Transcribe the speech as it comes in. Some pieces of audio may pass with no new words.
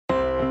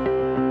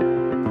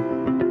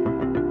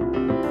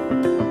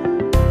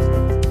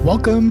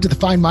Welcome to the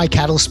Find My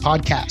Catalyst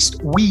podcast.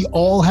 We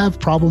all have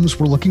problems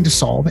we're looking to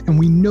solve, and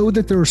we know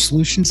that there are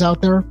solutions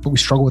out there, but we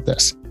struggle with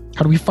this.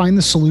 How do we find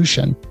the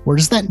solution? Where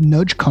does that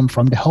nudge come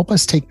from to help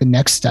us take the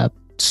next step,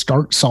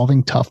 start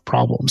solving tough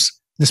problems?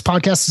 This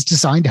podcast is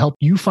designed to help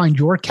you find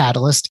your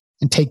catalyst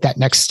and take that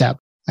next step.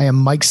 I am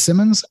Mike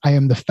Simmons. I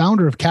am the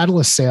founder of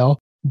Catalyst Sale.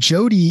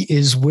 Jody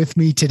is with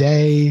me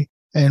today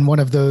in one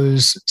of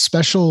those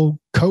special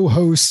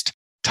co-host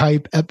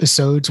type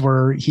episodes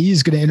where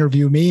he's going to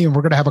interview me and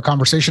we're going to have a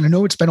conversation. I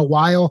know it's been a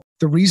while.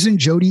 The reason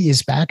Jody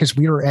is back is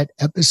we are at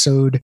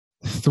episode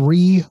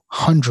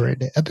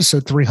 300,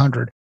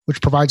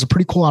 which provides a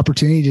pretty cool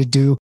opportunity to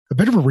do a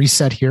bit of a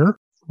reset here,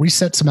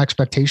 reset some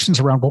expectations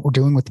around what we're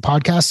doing with the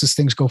podcast as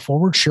things go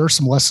forward, share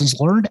some lessons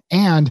learned,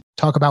 and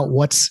talk about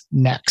what's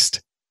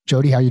next.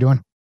 Jody, how you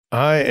doing?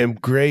 I am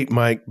great,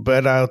 Mike.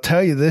 But I'll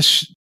tell you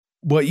this,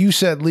 what you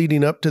said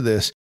leading up to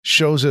this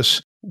shows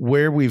us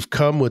where we've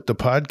come with the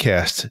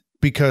podcast,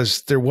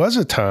 because there was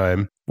a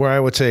time where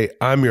I would say,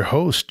 I'm your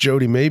host,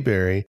 Jody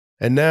Mayberry.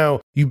 And now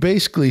you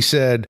basically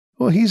said,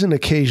 well, he's an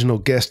occasional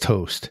guest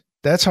host.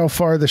 That's how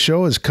far the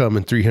show has come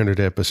in 300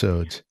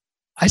 episodes.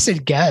 I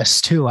said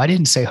guest too. I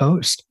didn't say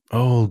host.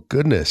 Oh,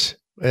 goodness.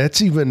 That's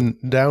even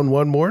down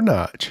one more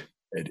notch.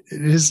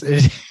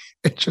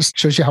 It just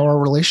shows you how our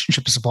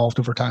relationship has evolved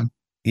over time.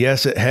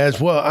 Yes, it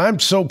has. Well, I'm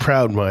so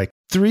proud, Mike.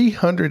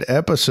 300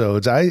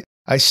 episodes. I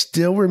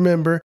still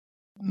remember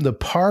the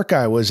park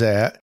I was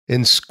at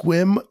in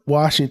Sequim,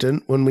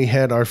 Washington, when we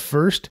had our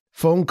first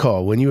phone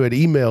call, when you had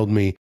emailed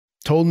me,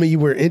 told me you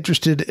were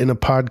interested in a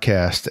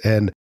podcast.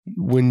 And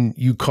when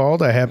you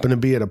called, I happened to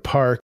be at a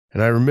park.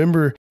 And I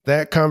remember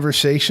that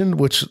conversation,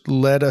 which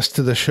led us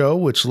to the show,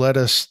 which led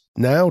us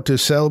now to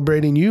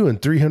celebrating you in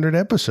 300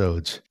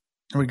 episodes.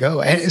 There we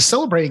go. And it's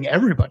celebrating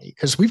everybody,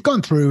 because we've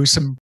gone through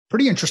some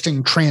pretty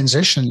interesting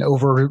transition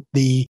over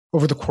the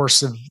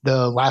course of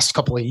the last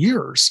couple of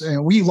years.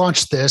 And we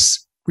launched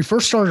this. We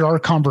first started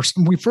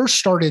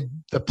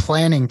the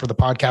planning for the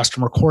podcast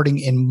and recording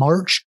in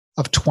March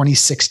of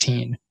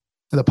 2016.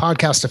 The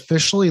podcast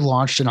officially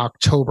launched in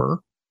October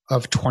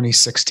of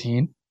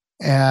 2016.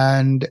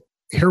 And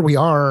here we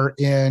are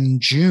in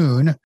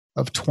June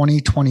of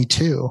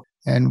 2022.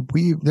 And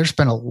there's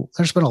been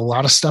a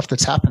lot of stuff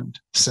that's happened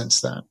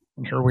since then.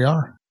 And here we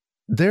are.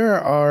 There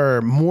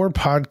are more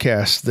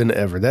podcasts than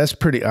ever. That's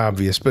pretty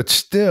obvious. But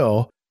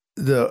still,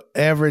 the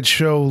average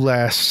show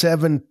lasts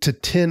 7 to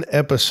 10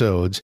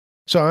 episodes.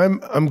 So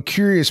I'm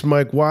curious,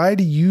 Mike, why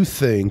do you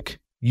think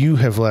you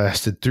have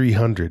lasted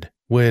 300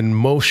 when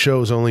most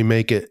shows only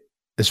make it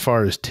as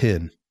far as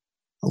 10?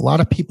 A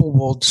lot of people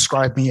will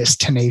describe me as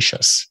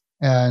tenacious.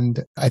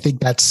 And I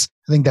think that's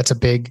a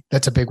big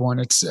one.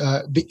 It's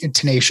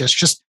tenacious,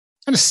 just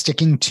kind of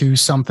sticking to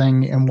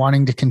something and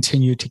wanting to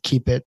continue to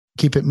keep it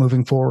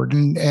moving forward.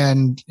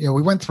 And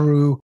we went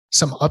through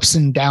some ups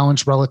and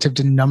downs relative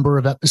to number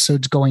of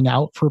episodes going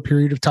out for a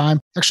period of time.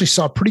 Actually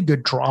saw a pretty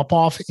good drop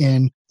off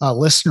in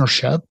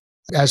listenership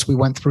as we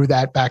went through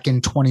that back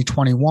in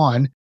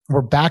 2021.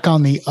 We're back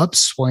on the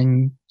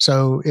upswing.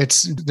 So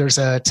there's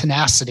a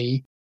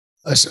tenacity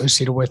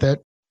associated with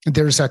it.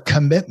 There's a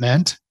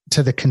commitment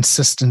to the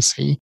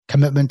consistency,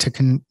 commitment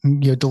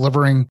to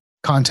delivering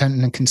content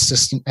in a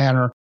consistent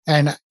manner.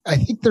 And I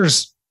think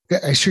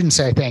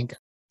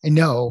I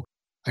know,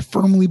 I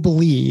firmly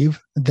believe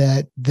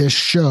that this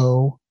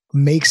show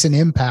makes an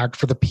impact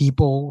for the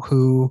people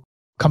who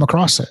come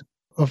across it,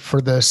 for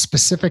the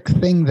specific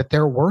thing that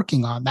they're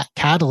working on, that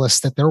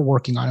catalyst that they're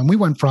working on. And we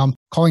went from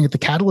calling it the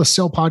Catalyst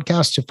Sale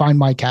podcast to Find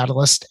My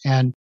Catalyst.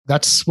 And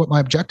that's what my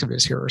objective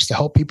is here, is to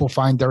help people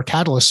find their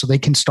catalyst so they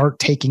can start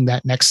taking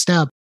that next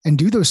step and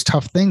do those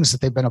tough things that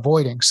they've been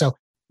avoiding. So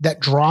that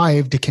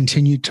drive to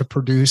continue to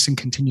produce and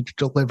continue to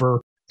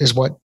deliver is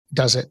what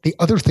does it. The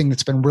other thing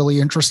that's been really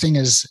interesting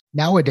is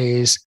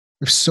nowadays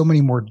there's so many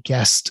more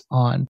guests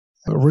on.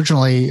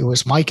 Originally, it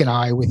was Mike and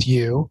I with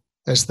you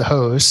as the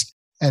host,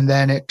 and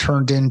then it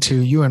turned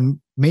into you and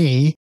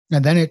me,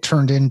 and then it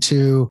turned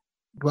into,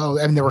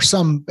 there were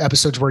some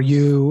episodes where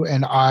you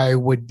and I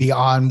would be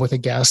on with a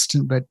guest,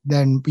 but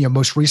then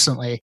most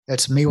recently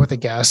it's me with a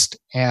guest,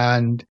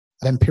 and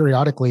then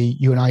periodically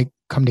you and I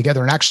come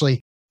together. And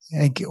actually, I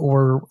think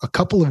we're a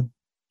couple of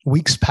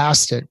weeks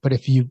past it, but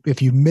if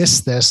you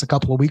missed this a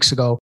couple of weeks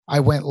ago, I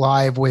went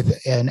live with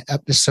an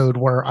episode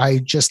where I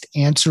just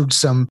answered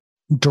some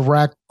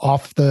direct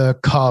off the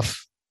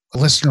cuff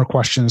listener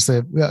questions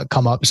that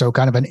come up. So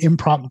kind of an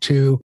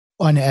impromptu,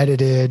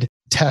 unedited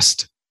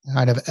test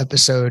kind of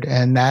episode.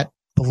 And that,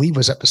 I believe,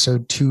 was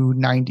episode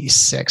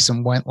 296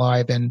 and went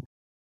live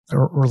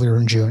earlier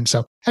in June.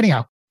 So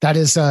anyhow,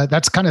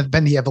 that's kind of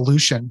been the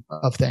evolution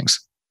of things.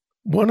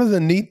 One of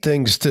the neat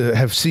things to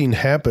have seen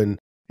happen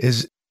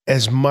is,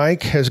 as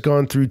Mike has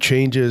gone through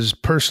changes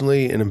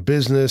personally and in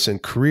business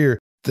and career,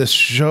 the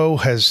show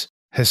has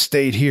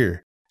stayed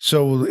here.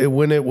 So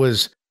when it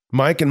was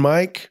Mike and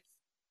Mike,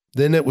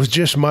 then it was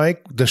just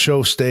Mike, the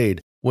show stayed.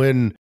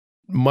 When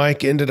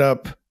Mike ended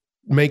up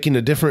making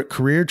a different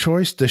career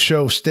choice, the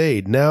show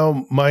stayed.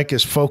 Now Mike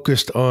is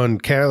focused on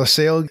Catalyst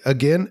Sale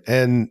again,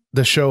 and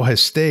the show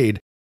has stayed.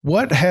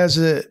 What has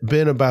it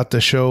been about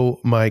the show,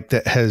 Mike,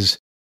 that has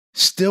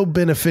still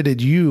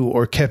benefited you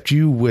or kept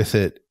you with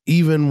it,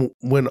 even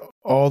when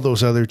all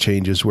those other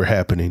changes were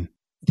happening?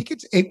 I think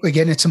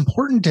it's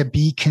important to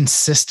be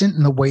consistent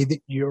in the way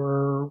that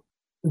you're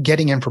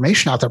getting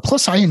information out there.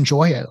 Plus, I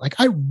enjoy it. Like,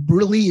 I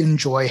really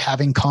enjoy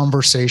having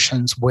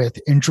conversations with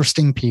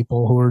interesting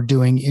people who are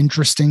doing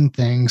interesting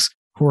things,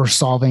 who are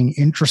solving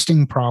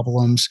interesting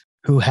problems,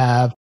 who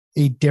have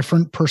a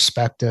different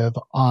perspective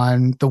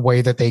on the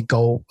way that they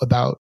go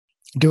about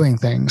doing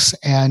things.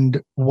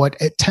 And what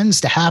it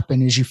tends to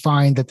happen is you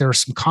find that there are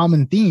some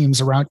common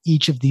themes around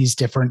each of these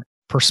different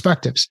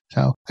perspectives.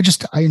 So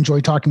I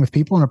enjoy talking with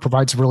people, and it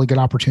provides a really good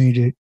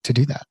opportunity to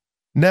do that.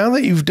 Now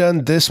that you've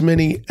done this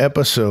many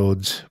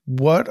episodes,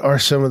 what are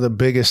some of the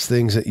biggest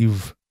things that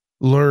you've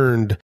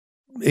learned?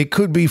 It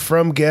could be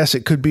from guests,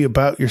 it could be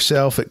about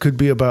yourself, it could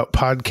be about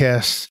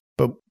podcasts,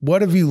 but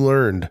what have you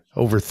learned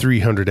over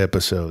 300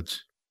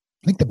 episodes?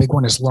 I think the big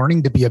one is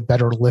learning to be a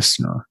better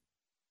listener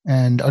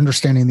and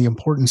understanding the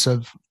importance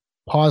of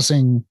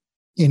pausing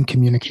in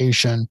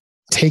communication,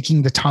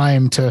 taking the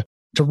time to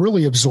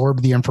really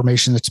absorb the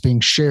information that's being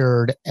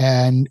shared,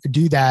 and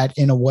do that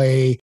in a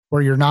way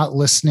where you're not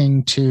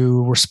listening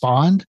to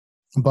respond,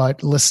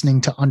 but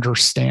listening to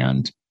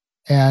understand.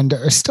 And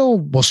I still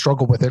will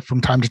struggle with it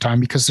from time to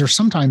time, because there's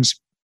sometimes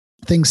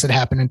things that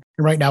happen. And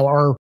right now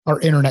our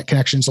internet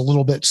connection's a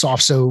little bit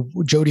soft, so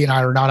Jody and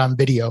I are not on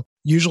video.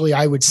 Usually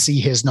I would see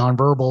his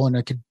nonverbal and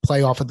I could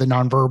play off of the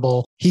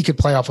nonverbal. He could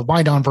play off of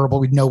my nonverbal.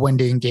 We'd know when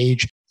to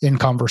engage in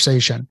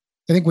conversation.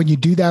 I think when you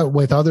do that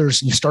with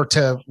others, you start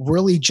to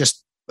really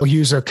just, I'll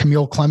use a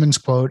Camille Clemens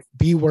quote,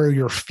 be where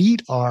your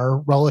feet are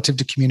relative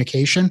to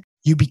communication.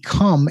 You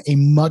become a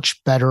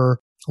much better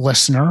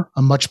listener,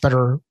 a much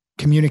better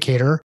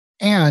communicator.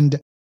 And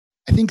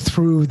I think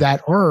through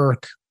that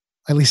arc,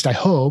 at least I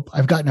hope,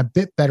 I've gotten a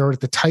bit better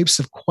at the types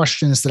of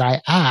questions that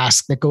I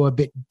ask that go a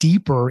bit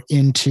deeper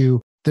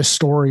into the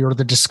story or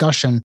the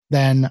discussion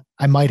than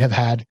I might have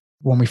had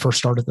when we first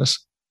started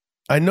this.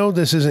 I know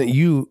this isn't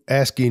you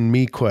asking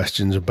me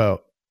questions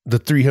about the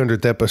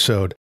 300th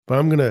episode, but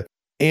I'm going to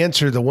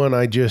answer the one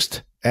I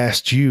just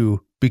asked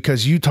you,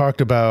 because you talked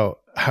about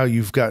how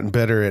you've gotten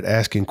better at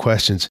asking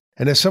questions.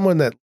 And as someone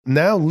that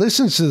now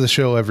listens to the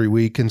show every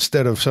week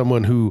instead of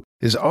someone who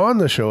is on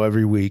the show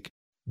every week,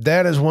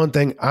 that is one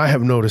thing I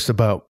have noticed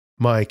about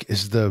Mike,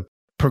 is the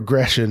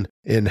progression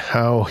in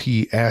how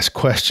he asks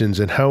questions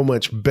and how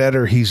much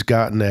better he's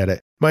gotten at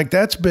it. Mike,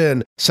 that's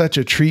been such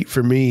a treat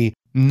for me,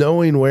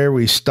 knowing where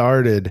we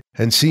started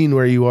and seeing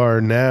where you are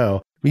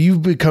now.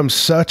 You've become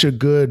such a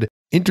good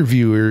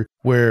interviewer,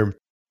 where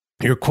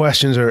your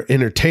questions are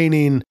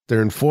entertaining,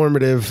 they're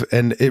informative,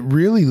 and it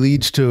really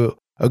leads to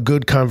a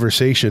good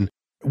conversation.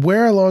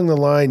 Where along the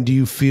line do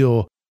you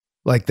feel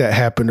like that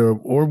happened,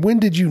 or when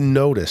did you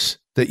notice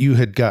that you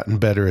had gotten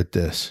better at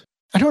this?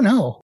 I don't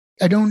know.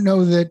 I don't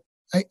know that.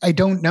 I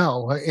don't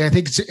know. I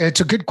think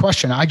it's a good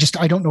question. I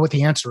don't know what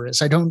the answer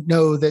is. I don't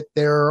know that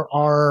there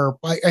are,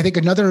 I think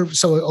a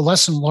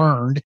lesson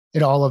learned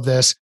in all of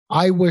this.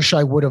 I wish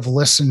I would have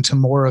listened to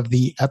more of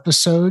the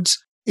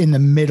episodes in the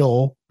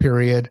middle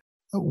period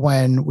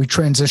when we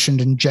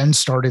transitioned and Jen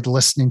started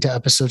listening to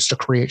episodes to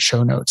create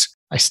show notes.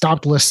 I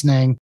stopped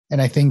listening,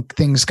 and I think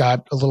things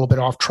got a little bit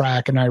off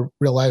track. And I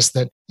realized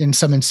that in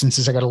some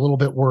instances I got a little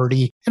bit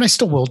wordy, and I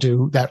still will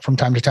do that from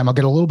time to time. I'll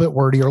get a little bit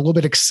wordy or a little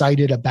bit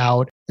excited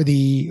about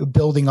the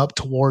building up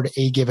toward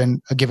a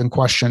given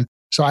question.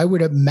 So I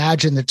would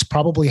imagine that's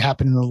probably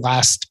happened in the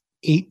last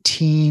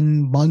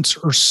 18 months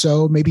or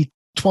so, maybe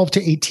 12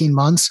 to 18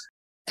 months,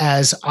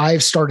 as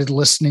I've started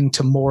listening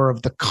to more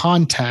of the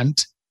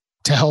content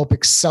to help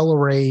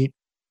accelerate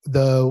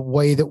the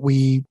way that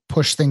we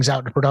push things out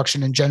into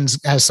production. And Jen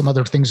has some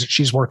other things that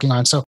she's working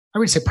on. So I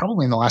would say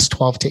probably in the last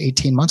 12 to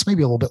 18 months,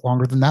 maybe a little bit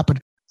longer than that, but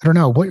I don't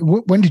know.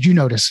 When did you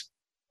notice?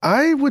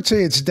 I would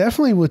say it's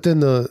definitely within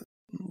the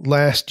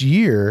last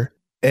year,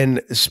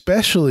 and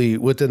especially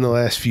within the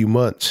last few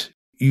months.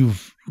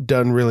 You've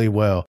done really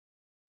well.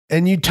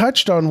 And you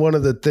touched on one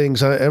of the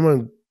things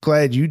I'm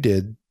glad you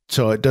did,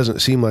 so it doesn't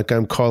seem like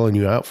I'm calling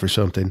you out for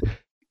something.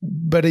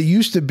 But it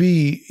used to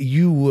be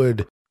you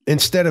would,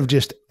 instead of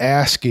just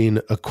asking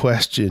a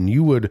question,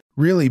 you would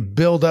really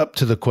build up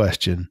to the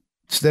question.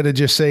 Instead of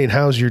just saying,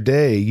 how's your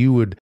day? You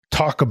would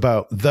talk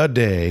about the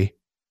day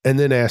and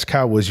then ask,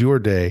 how was your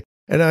day?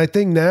 And I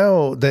think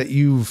now that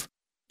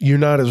you're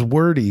not as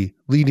wordy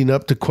leading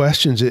up to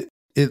questions,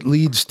 it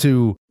leads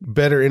to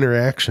better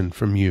interaction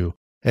from you.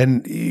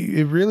 And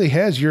it really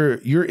has.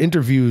 Your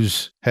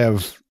interviews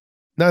have,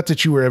 not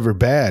that you were ever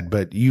bad,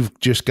 but you've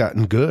just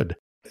gotten good.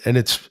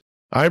 And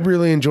I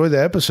really enjoy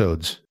the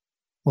episodes.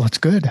 Well, it's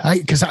good.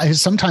 Because I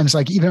sometimes,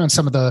 like, even on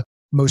some of the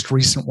most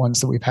recent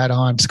ones that we've had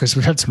on, because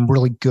we've had some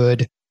really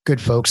good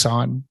folks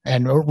on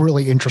and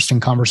really interesting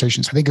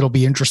conversations. I think it'll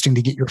be interesting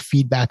to get your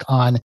feedback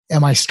on,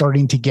 am I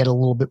starting to get a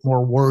little bit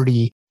more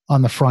wordy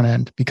on the front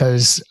end?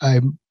 Because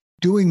I'm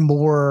doing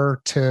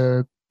more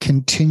to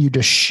continue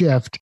to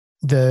shift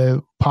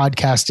the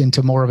podcast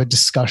into more of a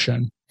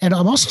discussion. And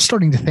I'm also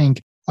starting to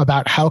think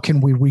about how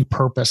can we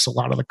repurpose a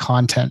lot of the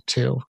content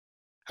too.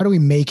 How do we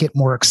make it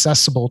more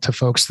accessible to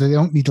folks so they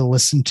don't need to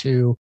listen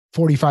to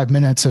 45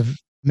 minutes of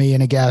me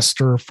and a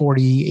guest or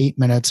 48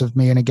 minutes of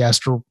me and a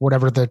guest or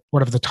whatever the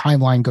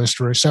timeline goes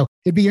through. So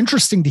it'd be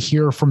interesting to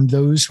hear from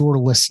those who are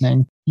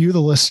listening, you,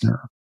 the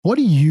listener. What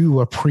do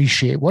you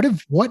appreciate? What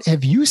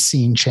have you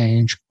seen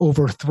change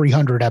over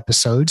 300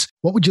 episodes?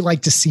 What would you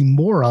like to see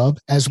more of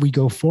as we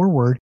go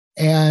forward?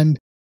 And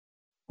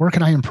where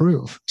can I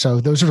improve?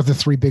 So those are the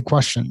three big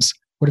questions.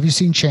 What have you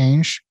seen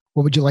change?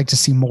 What would you like to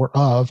see more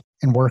of?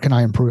 And where can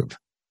I improve?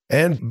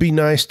 And be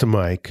nice to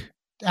Mike.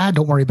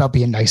 Don't worry about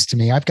being nice to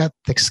me. I've got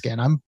thick skin.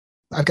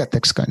 I've got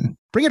thick skin.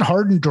 Bring it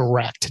hard and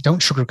direct.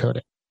 Don't sugarcoat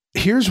it.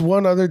 Here's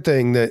one other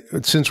thing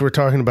that, since we're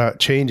talking about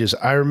changes,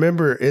 I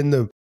remember in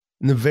the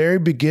very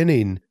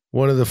beginning,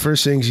 one of the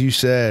first things you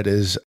said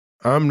is,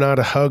 I'm not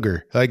a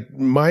hugger. Like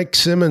Mike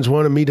Simmons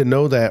wanted me to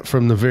know that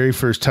from the very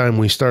first time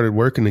we started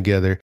working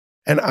together.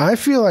 And I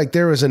feel like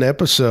there was an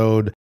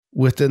episode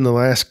within the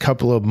last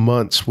couple of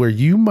months where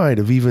you might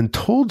have even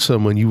told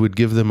someone you would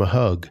give them a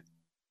hug.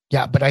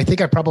 Yeah, but I think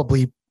I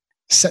probably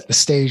set the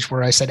stage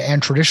where I said,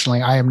 and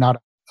traditionally, I am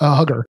not a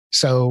hugger.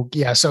 So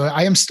yeah, so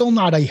I am still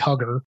not a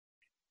hugger,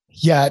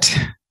 yet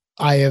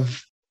I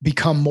have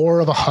become more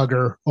of a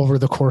hugger over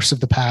the course of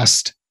the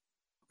past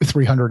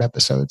 300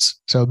 episodes.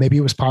 So maybe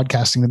it was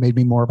podcasting that made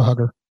me more of a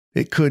hugger.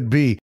 It could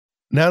be.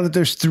 Now that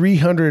there's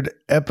 300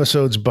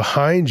 episodes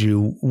behind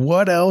you,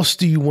 what else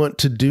do you want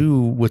to do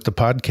with the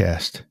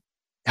podcast?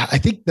 I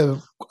think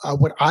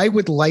what I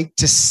would like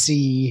to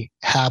see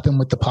happen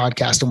with the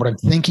podcast and what I'm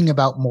thinking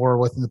about more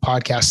within the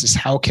podcast is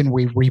how can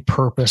we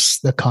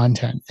repurpose the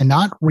content and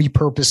not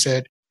repurpose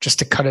it just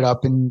to cut it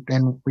up and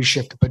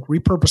reshift it, but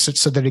repurpose it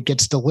so that it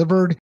gets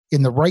delivered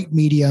in the right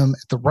medium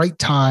at the right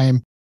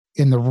time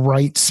in the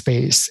right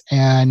space.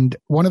 And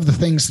one of the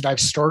things that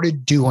I've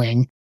started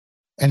doing,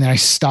 and then I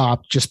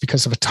stopped just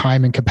because of a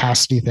time and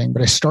capacity thing,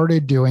 but I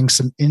started doing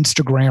some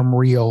Instagram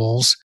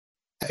reels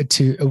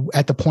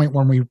at the point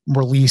when we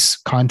release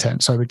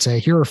content. So I would say,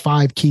 here are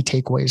 5 key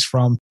takeaways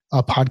from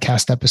a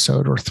podcast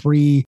episode or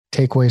 3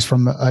 takeaways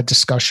from a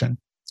discussion.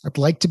 I'd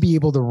like to be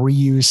able to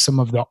reuse some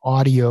of the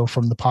audio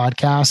from the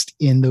podcast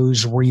in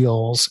those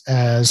reels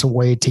as a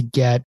way to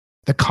get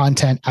the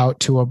content out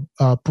to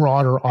a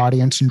broader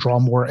audience and draw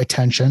more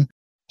attention.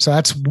 So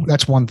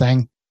that's one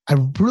thing. I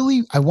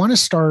want to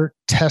start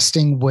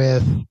testing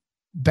with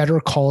better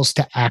calls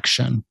to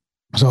action.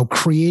 So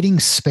creating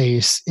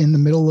space in the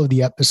middle of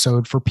the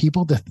episode for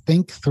people to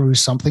think through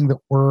something that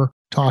we're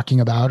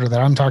talking about or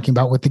that I'm talking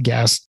about with the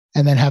guest,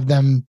 and then have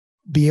them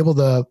be able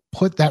to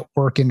put that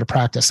work into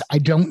practice. I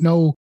don't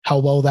know how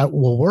well that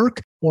will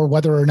work or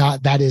whether or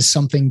not that is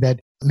something that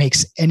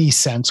makes any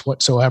sense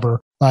whatsoever.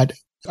 But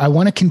I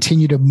want to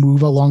continue to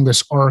move along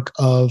this arc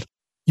of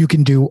you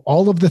can do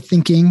all of the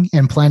thinking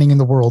and planning in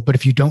the world, but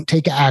if you don't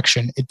take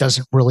action, it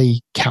doesn't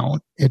really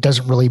count. It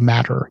doesn't really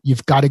matter.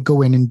 You've got to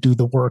go in and do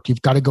the work.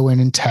 You've got to go in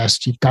and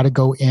test. You've got to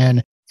go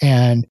in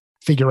and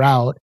figure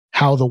out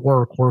how the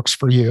work works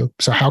for you.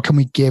 So how can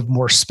we give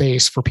more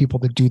space for people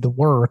to do the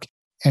work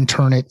and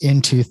turn it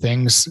into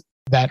things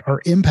that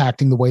are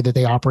impacting the way that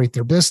they operate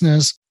their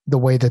business, the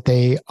way that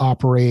they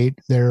operate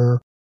their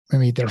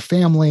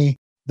family,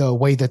 the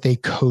way that they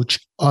coach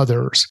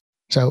others.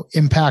 So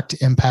impact,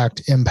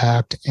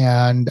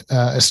 and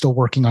still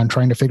working on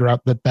trying to figure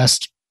out the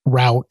best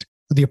route,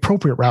 the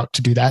appropriate route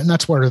to do that. And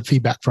that's where the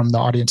feedback from the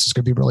audience is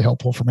going to be really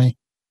helpful for me.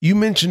 You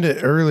mentioned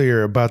it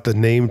earlier about the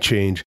name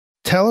change.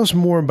 Tell us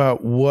more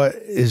about what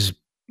is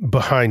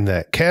behind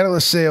that.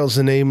 Catalyst Sales,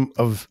 the name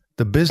of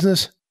the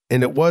business,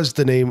 and it was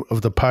the name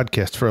of the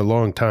podcast for a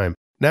long time.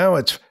 Now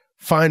it's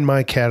Find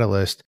My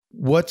Catalyst.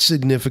 What's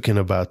significant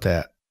about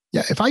that?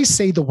 Yeah, if I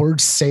say the word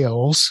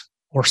sales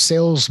or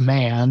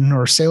salesman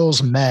or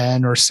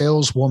salesmen or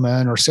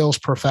saleswoman or sales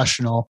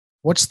professional,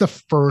 what's the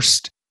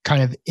first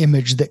kind of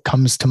image that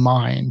comes to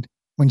mind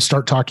when you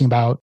start talking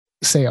about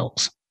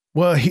sales?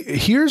 Well,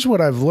 here's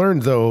what I've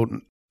learned, though.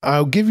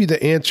 I'll give you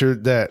the answer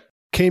that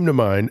came to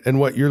mind and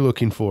what you're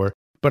looking for.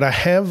 But I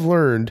have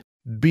learned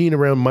being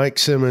around Mike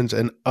Simmons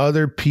and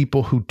other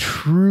people who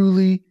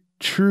truly,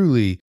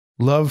 truly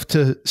love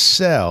to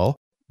sell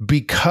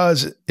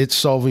because it's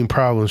solving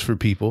problems for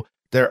people.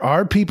 There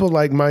are people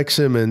like Mike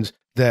Simmons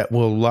that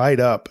will light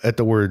up at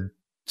the word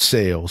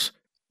sales.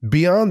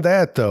 Beyond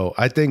that, though,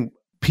 I think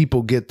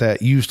people get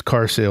that used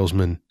car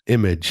salesman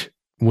image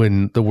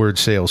when the word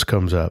sales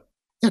comes up.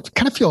 It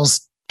kind of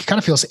feels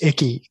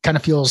icky. It kind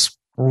of feels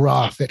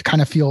rough. It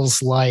kind of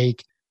feels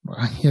like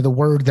the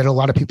word that a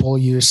lot of people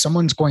use.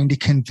 Someone's going to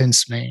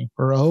convince me,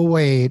 or oh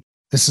wait,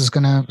 something's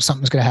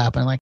gonna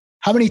happen. Like,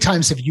 how many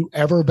times have you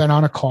ever been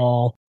on a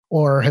call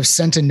or have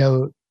sent a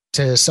note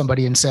to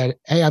somebody and said,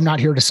 "Hey, I'm not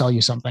here to sell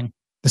you something.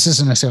 This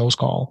isn't a sales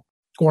call,"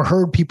 or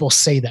heard people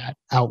say that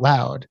out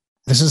loud?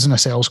 This isn't a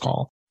sales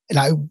call. And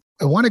I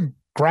want to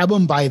grab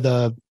them by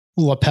the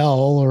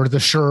lapel or the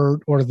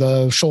shirt or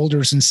the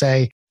shoulders and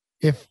say,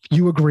 if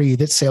you agree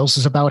that sales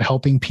is about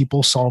helping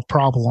people solve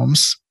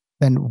problems,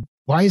 then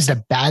why is it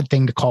a bad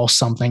thing to call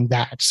something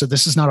that? So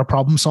this is not a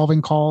problem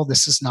solving call.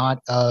 This is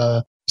not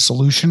a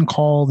solution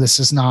call. This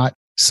is not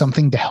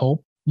something to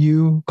help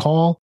you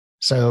call.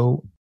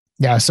 So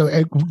yeah,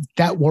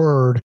 that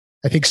word,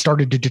 I think,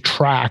 started to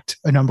detract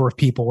a number of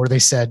people where they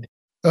said,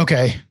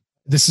 okay,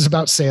 this is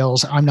about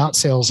sales. I'm not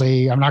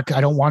salesy.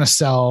 I don't want to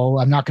sell.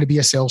 I'm not going to be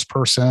a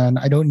salesperson.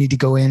 I don't need to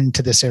go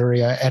into this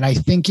area. And I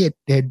think it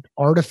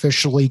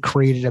artificially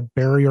created a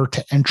barrier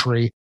to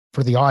entry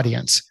for the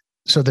audience.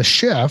 So the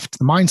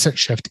mindset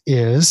shift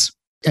is,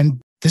 and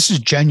this is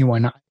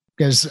genuine,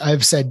 because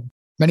I've said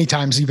many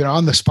times, even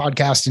on this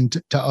podcast and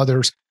to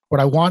others, what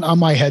I want on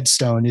my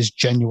headstone is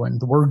genuine,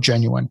 the word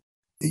genuine.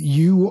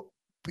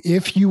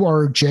 If you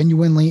are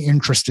genuinely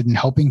interested in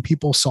helping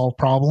people solve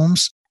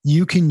problems,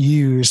 you can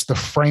use the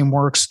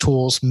frameworks,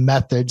 tools,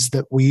 methods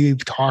that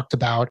we've talked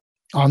about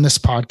on this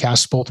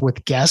podcast, both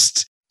with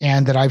guests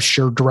and that I've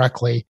shared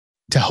directly,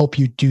 to help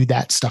you do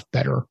that stuff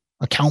better.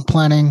 Account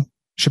planning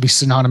should be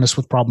synonymous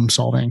with problem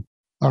solving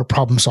or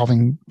problem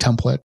solving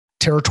template.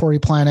 Territory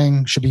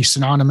planning should be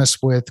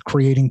synonymous with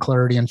creating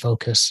clarity and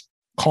focus.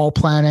 Call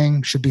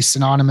planning should be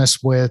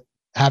synonymous with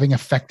having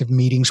effective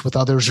meetings with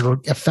others or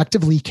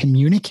effectively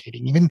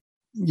communicating. Even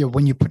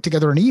when you put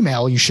together an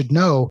email, you should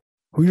know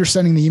who you're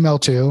sending the email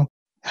to,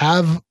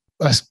 have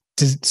a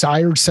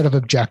desired set of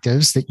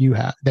objectives that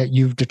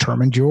you've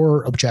determined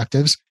your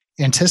objectives,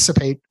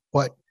 anticipate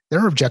what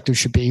their objectives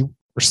should be,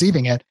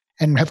 receiving it,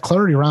 and have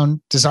clarity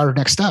around desired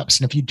next steps.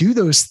 And if you do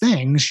those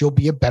things, you'll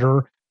be a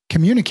better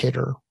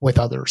communicator with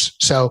others.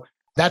 So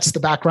that's the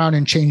background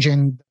in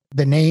changing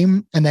the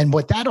name. And then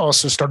what that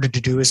also started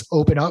to do is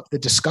open up the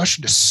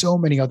discussion to so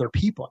many other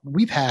people.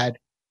 We had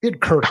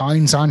Kurt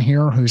Hines on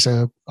here, who's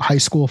a high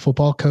school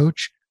football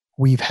coach.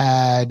 We've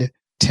had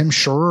Tim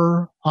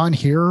Schurer on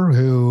here,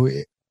 who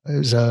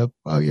is an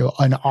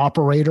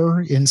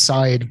operator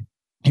inside.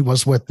 He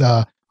was with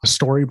a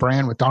Story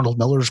brand with Donald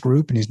Miller's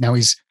group, and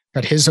he's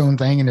got his own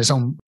thing and his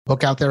own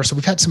book out there. So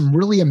we've had some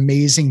really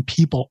amazing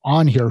people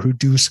on here who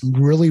do some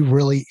really,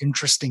 really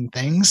interesting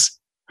things,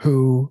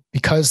 who,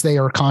 because they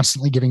are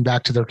constantly giving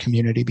back to their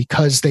community,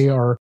 because they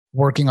are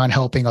working on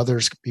helping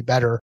others be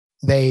better,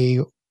 they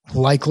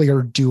likely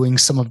are doing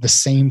some of the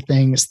same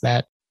things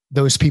that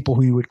those people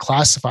who you would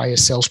classify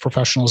as sales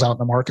professionals out in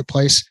the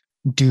marketplace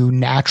do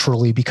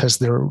naturally, because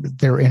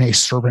they're in a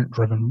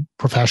servant-driven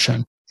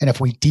profession. And if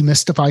we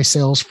demystify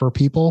sales for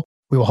people,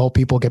 we will help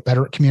people get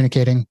better at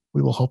communicating.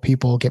 We will help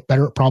people get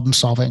better at problem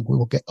solving. We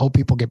will help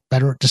people get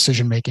better at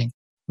decision making.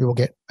 We will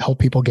help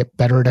people get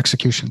better at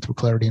execution through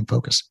clarity and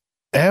focus.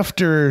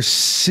 After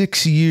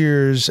 6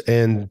 years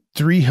and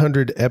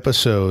 300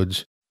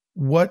 episodes,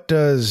 what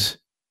does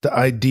the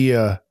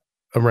idea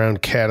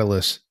around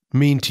Catalyst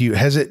mean to you?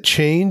 Has it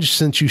changed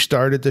since you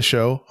started the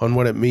show on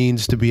what it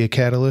means to be a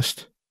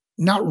catalyst?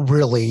 Not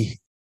really.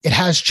 It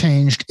has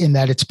changed in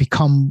that it's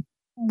become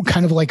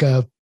kind of like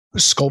a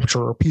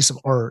sculpture or piece of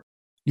art.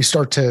 You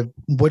start to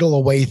whittle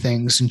away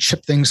things and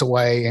chip things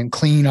away and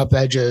clean up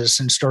edges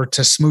and start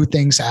to smooth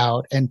things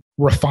out and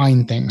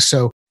refine things.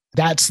 So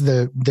that's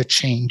the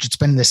change. It's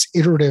been this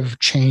iterative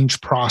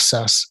change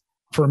process.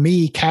 For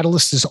me,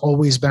 Catalyst has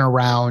always been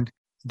around.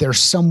 There's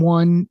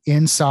someone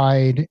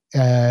inside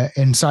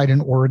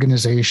an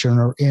organization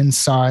or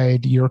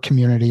inside your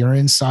community or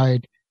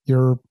inside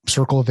your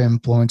circle of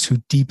influence who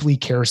deeply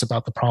cares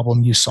about the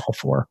problem you solve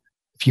for.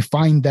 If you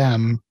find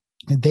them,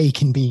 they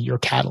can be your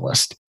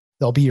catalyst.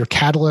 They'll be your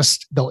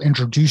catalyst. They'll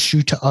introduce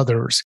you to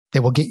others. They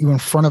will get you in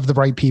front of the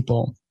right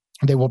people.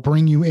 They will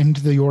bring you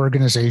into the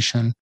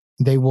organization.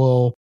 They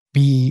will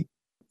be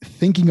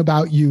thinking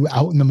about you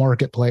out in the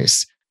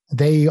marketplace.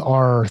 They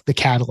are the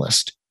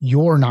catalyst.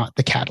 You're not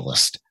the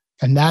catalyst.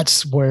 And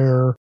that's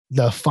where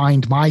the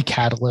find my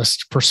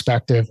catalyst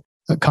perspective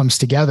comes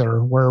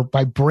together, where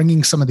by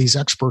bringing some of these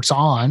experts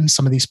on,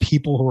 some of these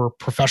people who are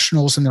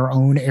professionals in their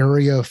own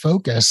area of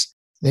focus,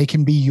 they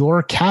can be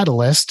your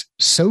catalyst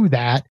so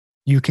that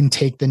you can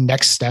take the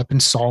next step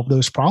and solve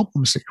those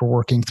problems that you're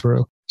working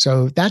through.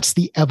 So that's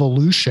the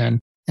evolution.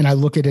 And I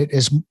look at it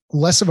as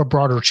less of a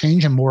broader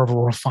change and more of a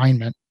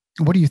refinement.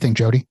 What do you think,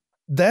 Jody?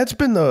 That's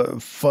been the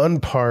fun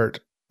part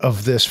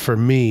of this for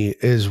me,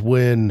 is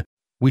when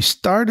we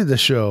started the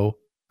show,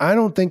 I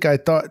don't think I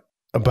thought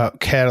about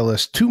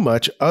Catalyst too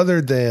much,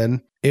 other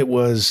than it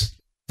was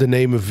the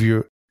name of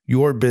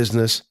your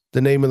business,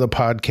 the name of the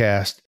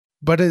podcast.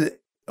 But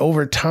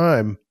over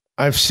time,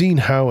 I've seen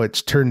how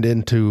it's turned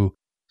into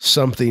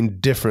something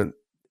different,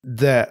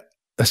 that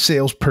a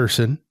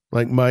salesperson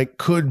like Mike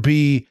could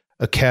be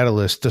a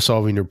catalyst to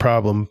solving your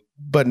problem.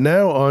 But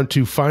now on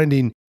to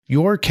finding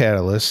your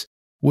catalyst,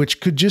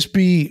 which could just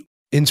be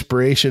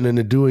inspiration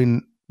into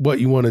doing what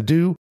you want to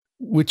do,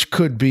 which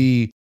could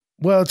be,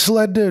 well, it's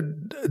led to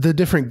the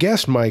different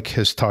guests Mike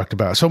has talked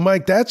about. So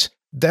Mike, that's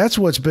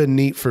what's been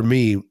neat for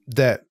me,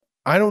 that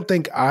I don't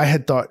think I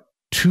had thought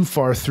too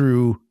far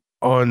through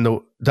on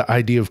the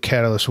idea of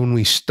catalyst when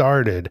we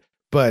started,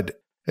 but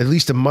at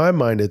least in my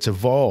mind, it's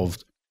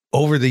evolved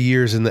over the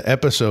years in the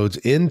episodes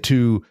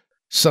into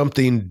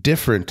something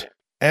different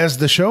as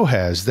the show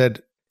has,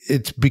 that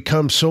it's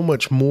become so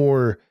much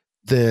more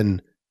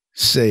than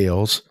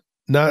sales.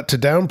 Not to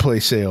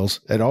downplay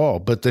sales at all,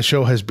 but the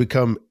show has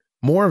become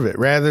more of it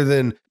rather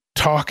than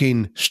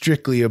talking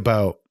strictly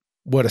about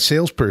what a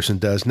salesperson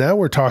does. Now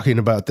we're talking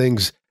about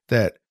things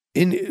that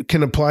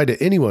can apply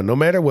to anyone, no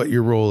matter what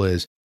your role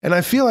is. And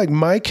I feel like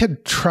Mike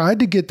had tried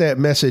to get that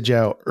message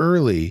out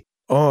early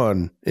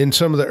on in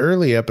some of the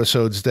early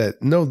episodes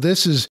that, no,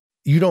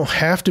 you don't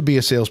have to be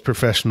a sales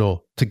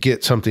professional to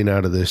get something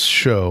out of this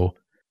show.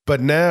 But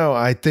now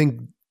I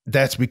think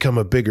that's become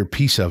a bigger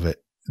piece of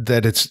it,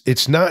 that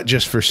it's not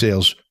just for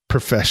sales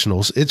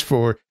professionals. It's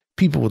for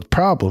people with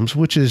problems,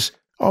 which is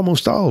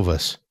almost all of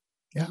us.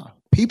 Yeah.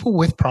 People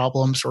with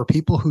problems, or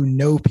people who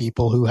know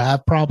people who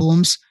have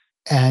problems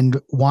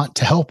and want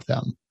to help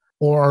them,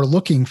 or are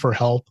looking for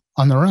help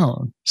on their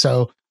own.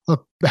 So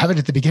look, have it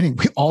at the beginning.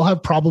 We all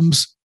have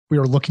problems we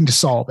are looking to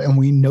solve, and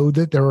we know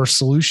that there are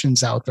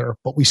solutions out there,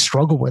 but we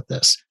struggle with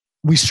this.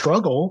 We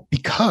struggle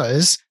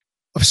because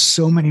of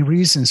so many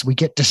reasons. We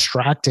get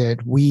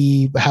distracted.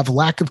 We have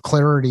lack of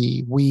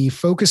clarity. We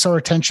focus our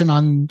attention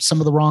on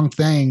some of the wrong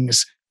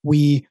things.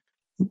 We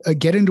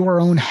get into our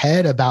own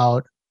head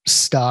about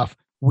stuff.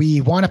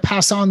 We want to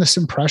pass on this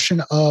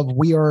impression of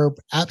we are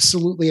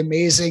absolutely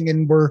amazing,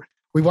 and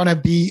we want to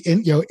be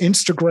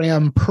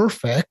Instagram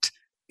perfect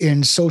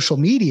in social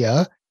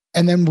media.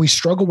 And then we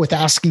struggle with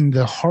asking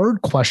the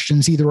hard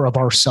questions, either of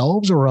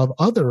ourselves or of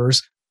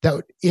others,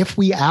 that if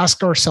we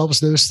asked ourselves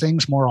those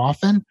things more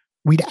often,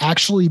 we'd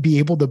actually be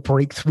able to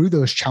break through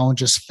those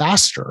challenges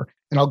faster.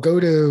 And I'll go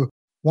to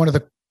one of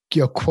the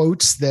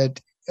quotes that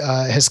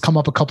has come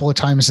up a couple of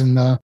times in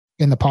the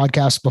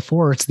podcast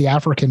before. It's the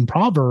African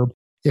proverb: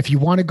 if you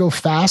want to go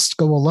fast,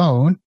 go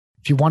alone.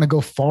 If you want to go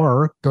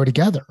far, go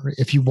together.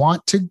 If you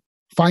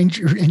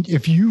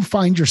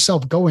find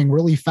yourself going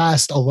really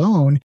fast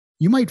alone,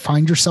 you might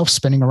find yourself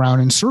spinning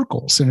around in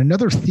circles. And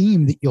another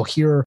theme that you'll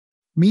hear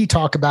me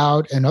talk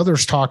about and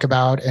others talk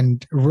about,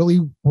 and really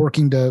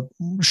working to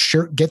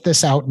get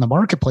this out in the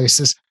marketplace,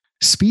 is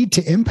speed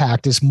to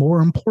impact is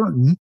more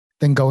important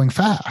than going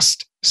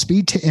fast.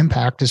 Speed to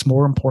impact is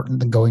more important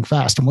than going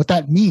fast. And what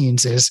that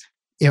means is,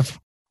 if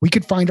we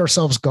could find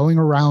ourselves going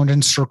around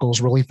in circles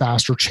really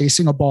fast, or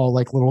chasing a ball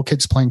like little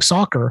kids playing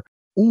soccer,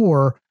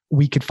 or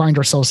we could find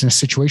ourselves in a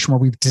situation where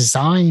we've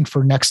designed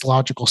for next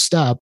logical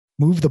step,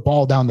 move the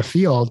ball down the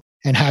field,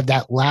 and have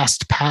that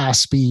last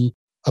pass be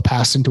a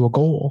pass into a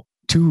goal.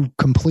 Two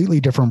completely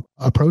different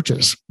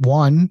approaches.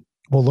 One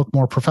will look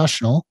more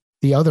professional.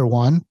 The other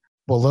one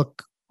will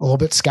look a little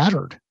bit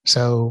scattered.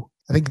 So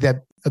I think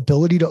that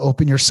ability to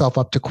open yourself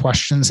up to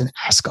questions and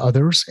ask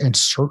others and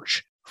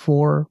search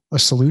for a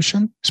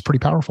solution is pretty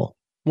powerful.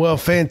 Well,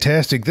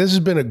 fantastic. This has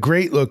been a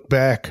great look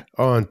back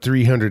on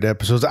 300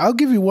 episodes. I'll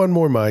give you one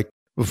more, Mike,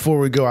 before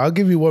we go. I'll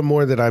give you one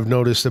more that I've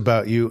noticed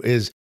about you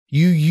is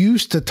you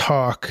used to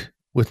talk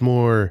with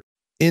more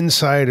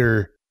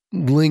insider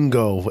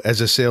lingo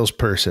as a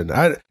salesperson.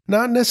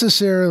 Not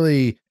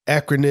necessarily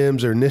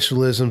acronyms or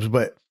initialisms,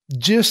 but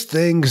just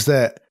things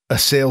that a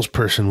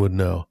salesperson would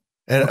know.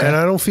 And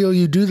I don't feel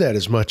you do that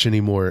as much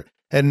anymore.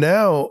 And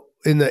now,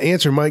 in the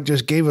answer Mike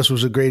just gave us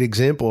was a great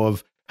example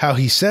of how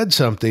he said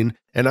something.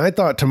 And I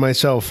thought to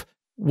myself,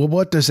 well,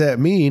 what does that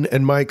mean?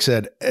 And Mike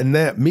said, and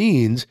that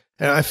means,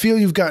 and I feel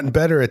you've gotten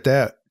better at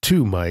that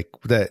too, Mike,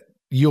 that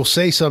you'll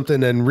say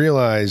something and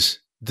realize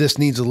this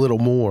needs a little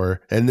more,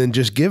 and then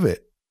just give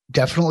it.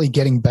 Definitely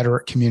getting better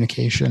at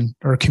communication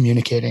or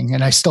communicating.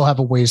 And I still have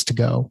a ways to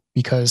go,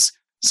 because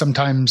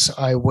sometimes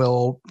I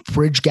will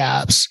bridge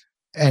gaps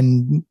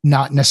and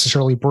not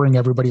necessarily bring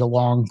everybody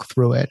along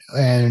through it.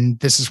 And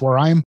this is where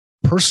I'm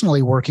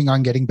personally working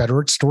on getting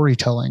better at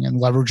storytelling and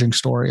leveraging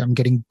story. I'm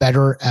getting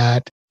better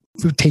at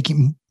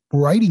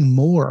writing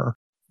more,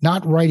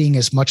 not writing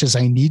as much as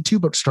I need to,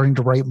 but starting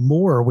to write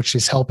more, which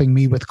is helping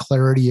me with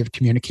clarity of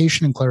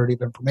communication and clarity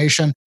of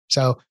information.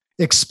 So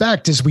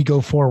expect, as we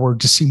go forward,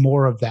 to see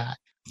more of that.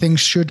 Things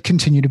should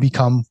continue to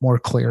become more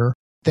clear.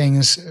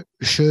 There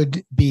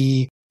should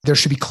be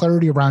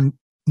clarity around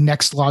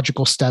next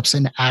logical steps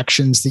and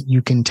actions that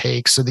you can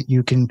take, so that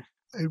you can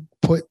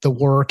put the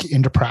work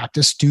into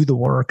practice, do the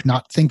work,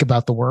 not think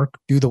about the work,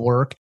 do the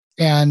work.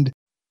 And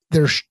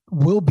there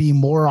will be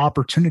more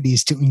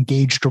opportunities to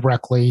engage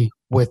directly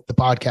with the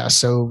podcast.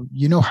 So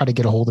you know how to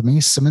get a hold of me,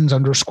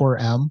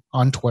 Simmons_M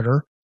on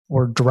Twitter,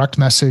 or direct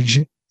message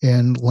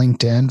in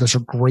LinkedIn. Those are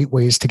great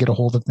ways to get a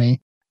hold of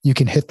me. You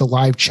can hit the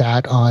live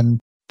chat on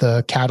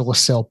the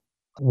Catalyst Sale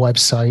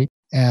website.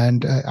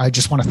 And I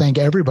just want to thank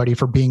everybody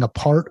for being a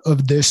part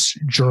of this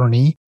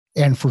journey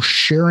and for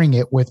sharing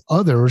it with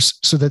others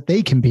so that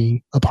they can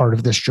be a part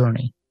of this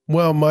journey.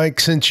 Well,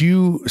 Mike, since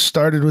you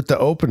started with the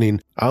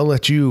opening, I'll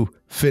let you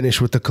finish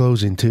with the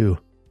closing too.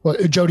 Well,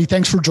 Jody,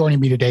 thanks for joining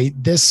me today.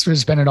 This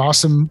has been an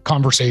awesome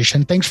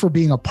conversation. Thanks for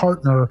being a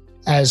partner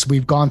as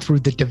we've gone through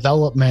the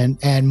development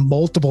and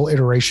multiple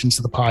iterations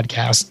of the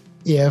podcast.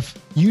 If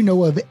you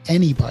know of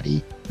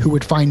anybody who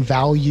would find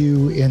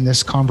value in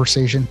this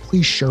conversation,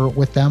 please share it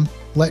with them.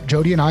 Let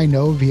Jody and I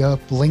know via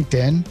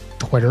LinkedIn,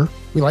 Twitter,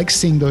 We like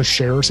seeing those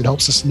shares. It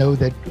helps us know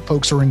that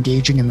folks are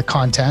engaging in the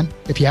content.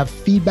 If you have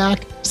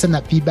feedback, send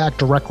that feedback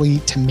directly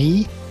to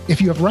me. If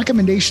you have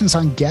recommendations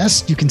on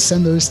guests, you can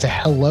send those to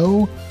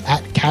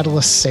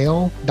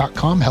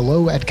hello@catalystsale.com,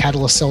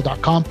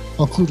 hello@catalystsale.com.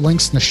 I'll include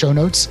links in the show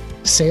notes.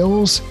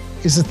 Sales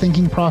is a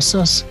thinking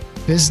process.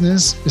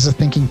 Business is a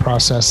thinking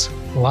process.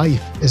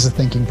 Life is a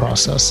thinking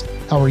process.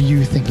 How are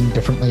you thinking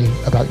differently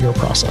about your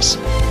process?